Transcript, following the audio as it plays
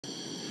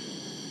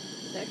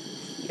There?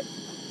 Yep.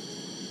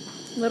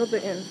 A little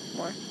bit in,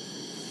 more.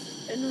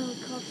 I know,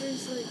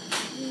 copper's like...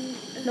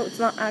 No, it's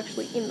not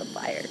actually in the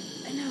fire.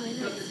 I know.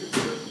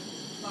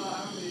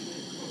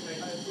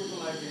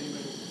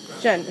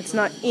 Jen, it's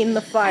not in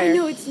the fire. I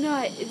know it's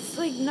not. It's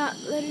like not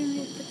letting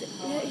me put the...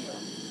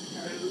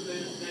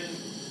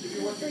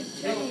 It's like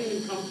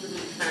jelly.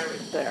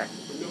 There.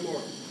 No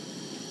more.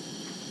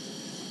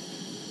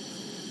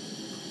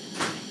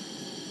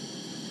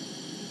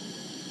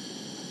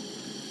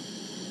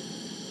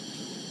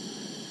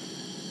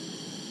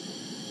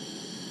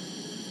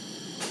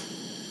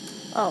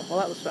 Oh, well,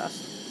 that was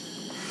fast.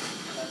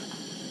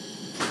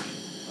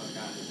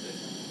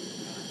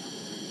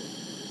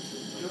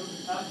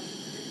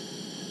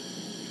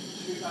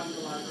 Shoot out in the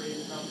library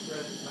and bring up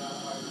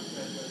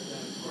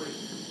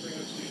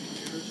to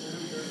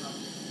computers.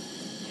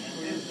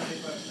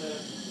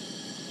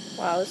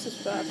 Wow, this is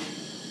fast.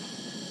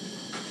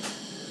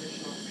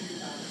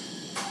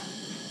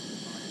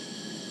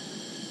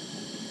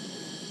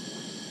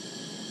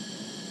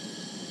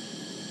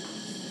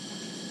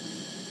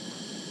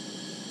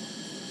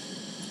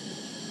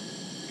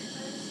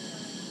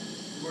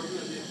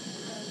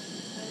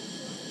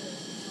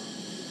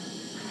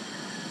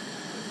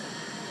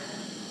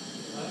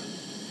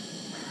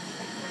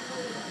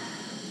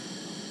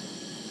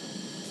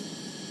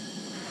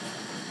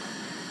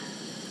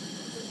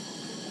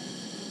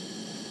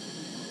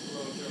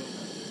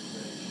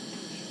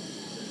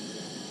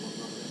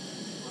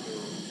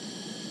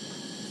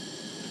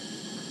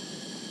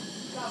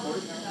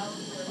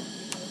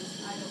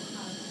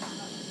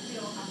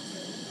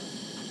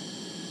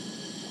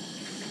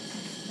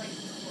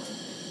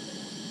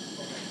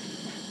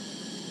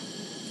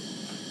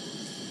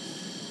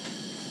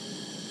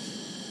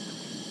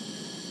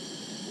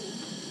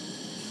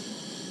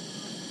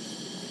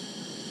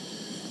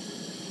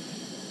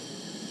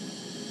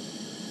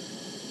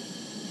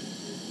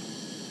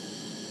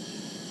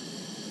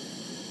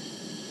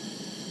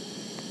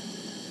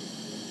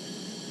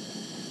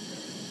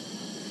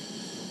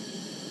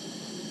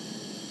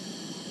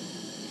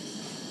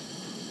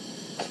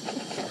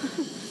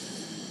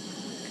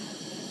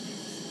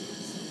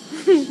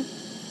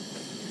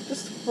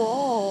 Just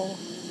fall.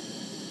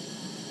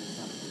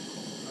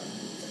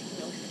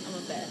 I'm a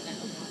bad now.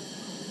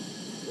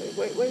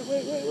 Wait.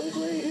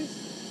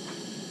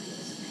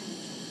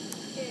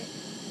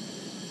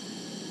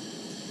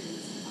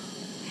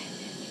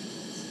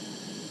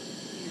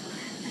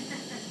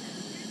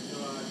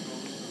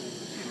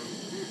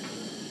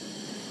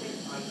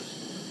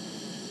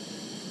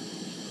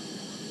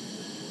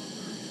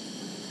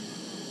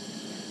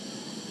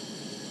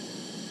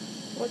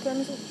 What time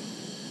is it?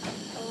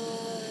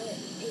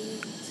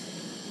 8.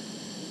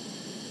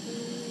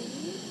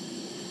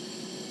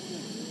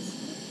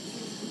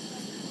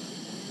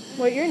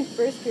 Well, you're in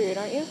first period,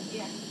 aren't you?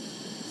 Yeah.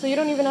 So you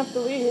don't even have to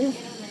leave.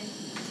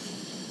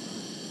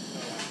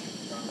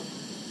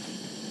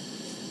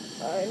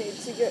 I need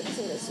to get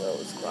to Miss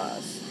O's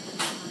class.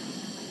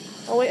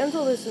 I'll wait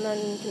until this and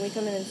then can we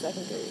come in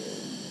second period?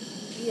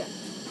 Yeah.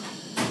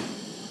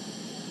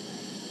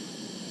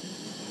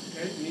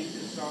 Okay, you need to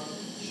start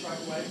straight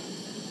away.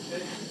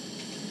 Okay.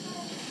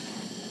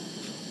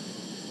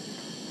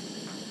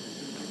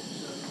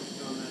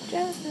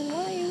 Justin,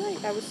 why are you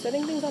late? I was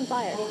setting things on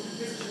fire. Oh,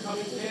 computers are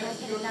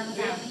coming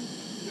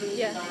in.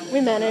 Yeah,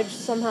 we managed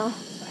somehow.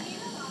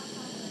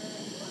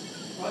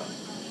 What?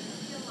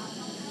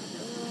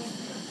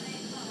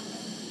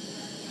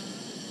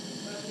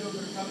 Let's know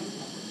they're coming.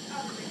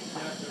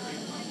 Yeah, they're coming.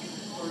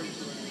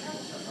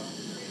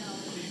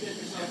 So you get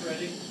yourself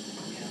ready.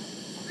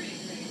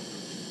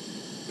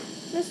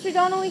 Mr.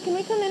 Donnelly, can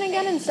we come in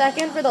again in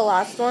second for the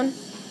last one?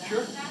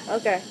 Sure.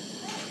 Okay.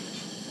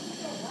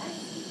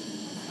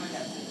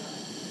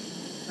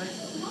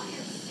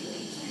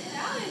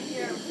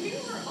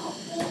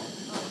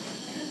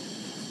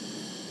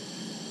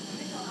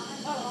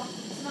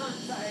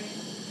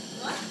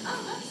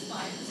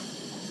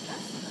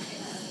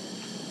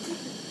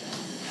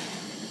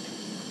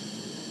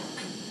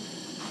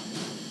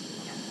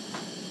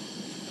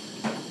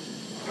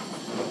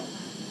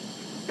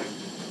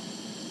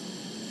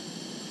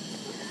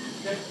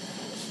 Okay.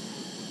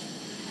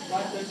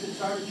 Right, let's get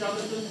started,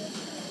 Jonathan.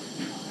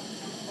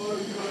 Oh, no,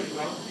 you're going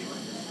well.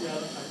 Yeah,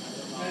 that's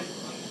fine.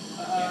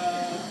 Okay.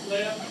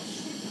 Leah?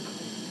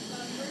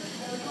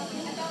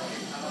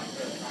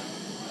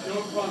 No,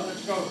 come on,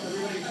 let's go.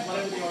 Everybody,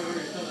 whatever the order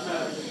is, doesn't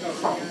matter. Let's go.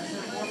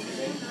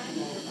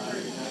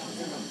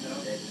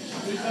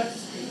 Who's that?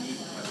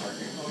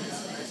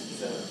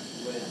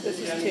 This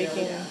is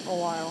taking a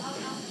while.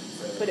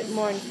 Put it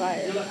more in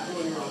fire. You'll have to go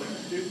in your order.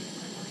 Dude?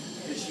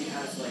 Because she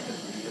has like the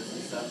videos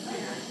and stuff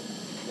here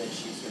that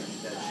she's gonna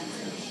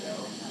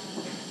show.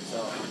 So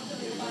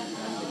it would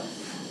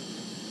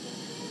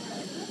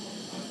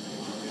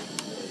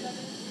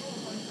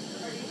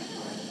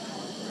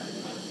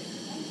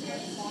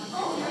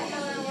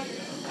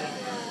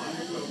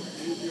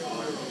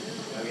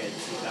okay,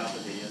 she's out the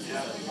videos and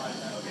stuff.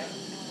 Okay.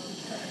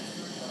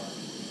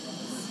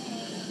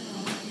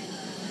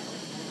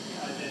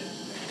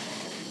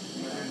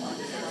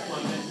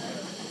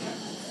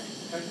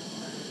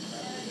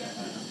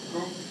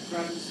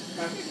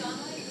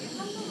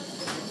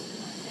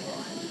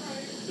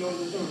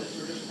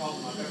 call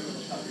them up.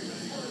 Everyone's got to be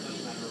ready, so it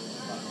doesn't matter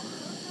what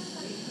order.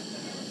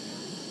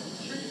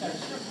 Sure, you guys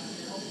should.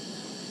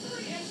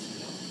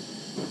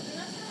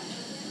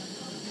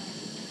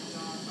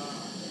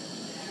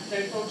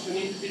 Okay, folks, we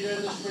need to be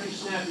doing this pretty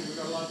snappy. We've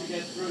got a lot to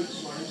get through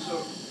this morning,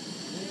 so.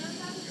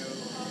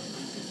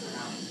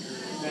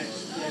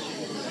 Next. Yes, you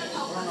can go next.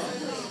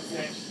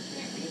 Next.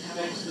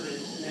 Next to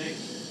this.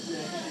 Next.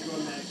 You go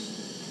next.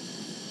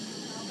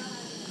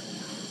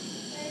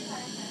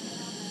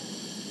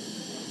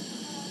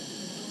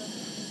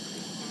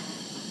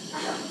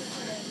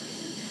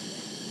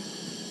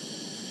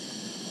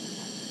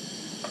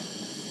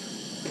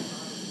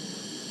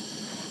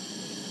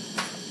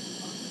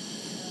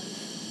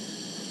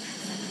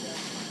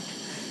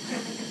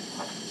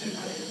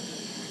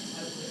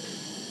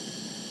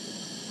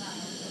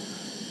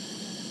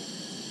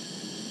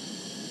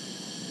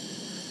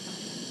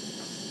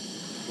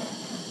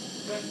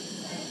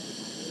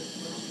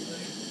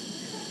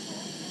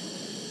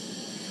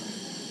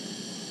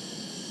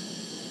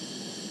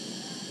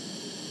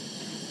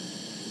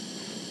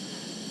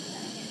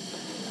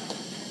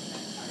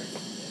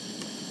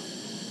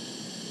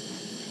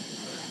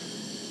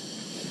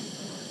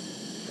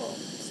 Well,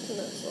 it's 2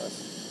 minutes less.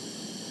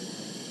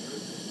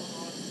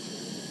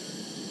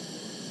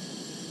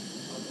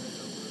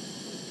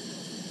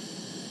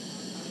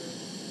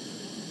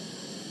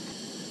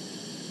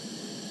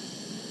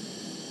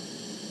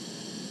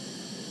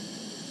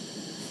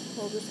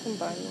 We'll just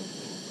combine them.